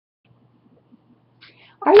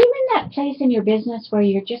Are you in that place in your business where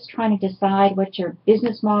you're just trying to decide what your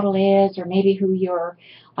business model is, or maybe who your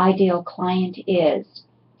ideal client is?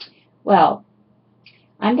 Well,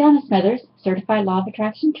 I'm Donna Smithers, certified law of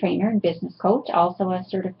attraction trainer and business coach, also a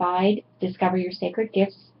certified Discover Your Sacred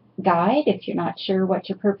Gifts guide. If you're not sure what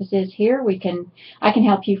your purpose is here, I can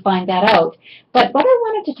help you find that out. But what I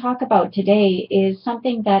wanted to talk about today is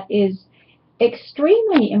something that is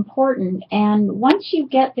extremely important, and once you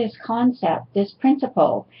get this concept, this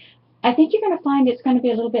principle, I think you're going to find it's going to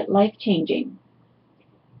be a little bit life-changing.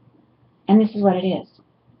 And this is what it is.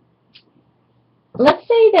 Let's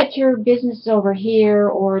say that your business is over here,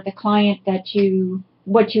 or the client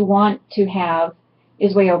what you want to have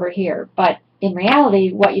is way over here, but in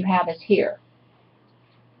reality what you have is here.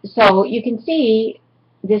 So you can see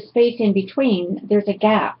this space in between, there's a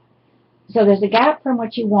gap. So there's a gap from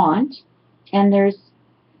what you want, and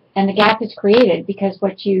the gap is created because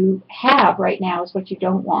what you have right now is what you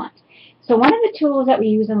don't want. So one of the tools that we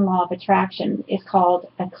use in law of attraction is called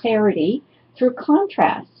a clarity through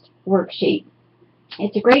contrast worksheet.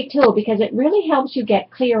 It's a great tool because it really helps you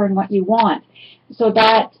get clear on what you want, so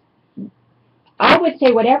that I would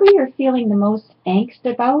say whatever you're feeling the most angst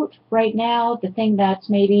about right now, the thing that's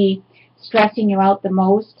maybe stressing you out the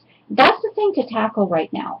most, that's the thing to tackle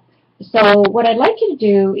right now. So what I'd like you to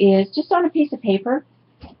do is just on a piece of paper,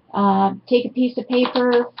 take a piece of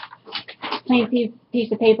paper, plain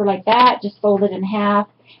piece of paper like that, just fold it in half,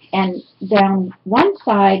 and down one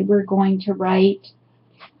side we're going to write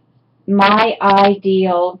my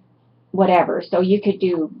ideal whatever. So you could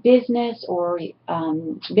do business or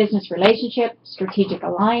business relationship, strategic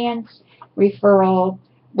alliance, referral,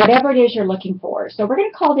 whatever it is you're looking for. So we're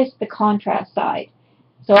going to call this the contrast side.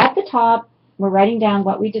 So at the top, we're writing down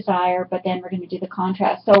what we desire, but then we're going to do the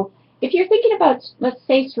contrast. So if you're thinking about, let's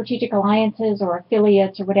say, strategic alliances or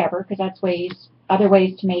affiliates or whatever, because that's other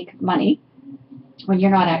ways to make money when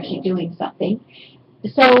you're not actually doing something.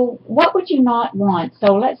 So what would you not want?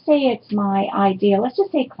 So let's say it's my ideal, let's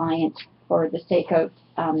just say client for the sake of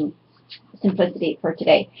simplicity for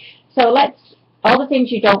today. So all the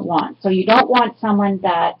things you don't want. So you don't want someone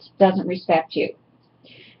that doesn't respect you.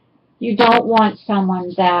 You don't want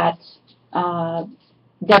someone that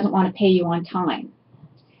doesn't want to pay you on time.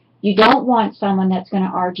 You don't want someone that's going to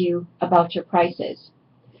argue about your prices.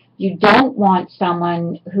 You don't want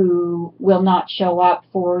someone who will not show up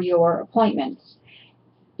for your appointments.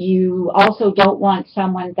 You also don't want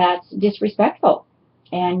someone that's disrespectful,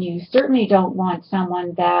 and you certainly don't want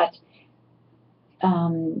someone that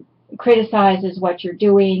criticizes what you're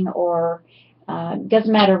doing, or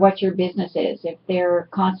doesn't matter what your business is. If they're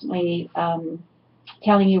constantly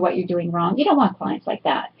telling you what you're doing wrong, you don't want clients like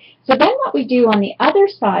that. So then what we do on the other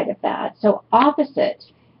side of that, so opposite,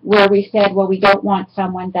 where we said, well, we don't want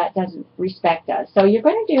someone that doesn't respect us. So you're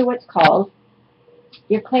going to do what's called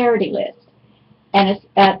your clarity list. And it's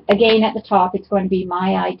again, at the top, it's going to be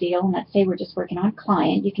my ideal. And let's say we're just working on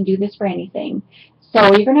client. You can do this for anything.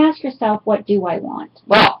 So you're going to ask yourself, what do I want?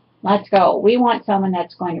 Well, let's go. We want someone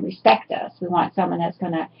that's going to respect us. We want someone that's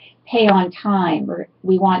going to pay on time. Or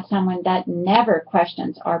we want someone that never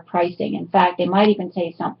questions our pricing. In fact, they might even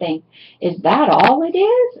say something, is that all it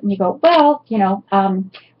is? And you go, well,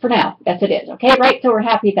 for now, that's it is. Okay, right? So we're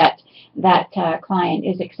happy that that client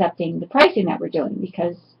is accepting the pricing that we're doing,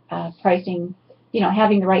 because pricing,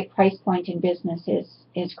 having the right price point in business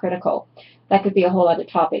is critical. That could be a whole other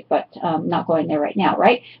topic, but not going there right now,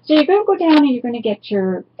 right? So you're going to go down and you're going to get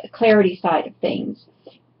your clarity side of things.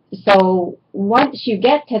 So once you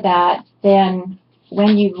get to that, then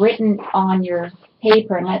when you've written on your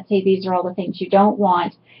paper, and let's say these are all the things you don't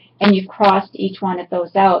want, and you've crossed each one of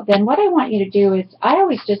those out, then what I want you to do is, I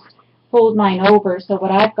always just fold mine over, so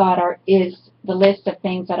what I've got is the list of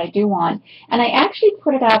things that I do want. And I actually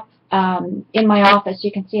put it up in my office.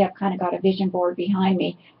 You can see I've kind of got a vision board behind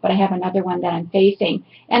me, but I have another one that I'm facing.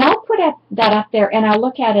 And I'll put that up there, and I'll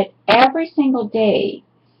look at it every single day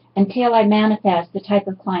until I manifest the type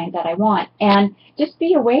of client that I want. And just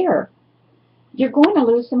be aware, you're going to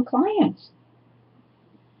lose some clients.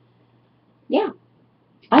 Yeah.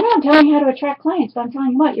 I know I'm telling you how to attract clients, but I'm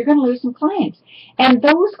telling you what, you're going to lose some clients. And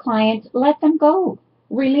those clients, let them go.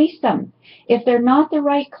 Release them. If they're not the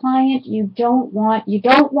right client, you don't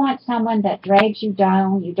want someone that drags you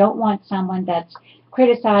down. You don't want someone that's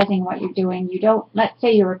criticizing what you're doing. Let's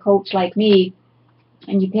say you're a coach like me,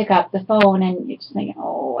 and you pick up the phone and you're just thinking,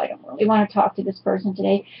 oh, I don't really want to talk to this person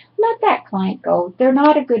today, let that client go. They're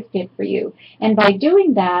not a good fit for you. And by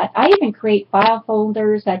doing that, I even create file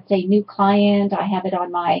folders that say new client. I have it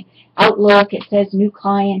on my Outlook. It says new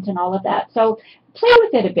client and all of that. So play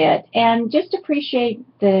with it a bit and just appreciate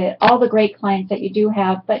all the great clients that you do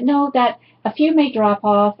have, but know that a few may drop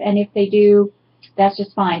off, and if they do, that's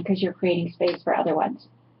just fine because you're creating space for other ones.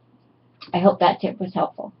 I hope that tip was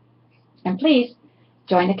helpful. And please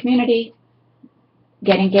join the community,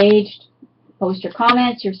 get engaged, post your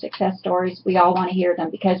comments, your success stories. We all want to hear them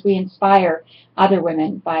because we inspire other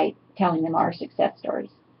women by telling them our success stories.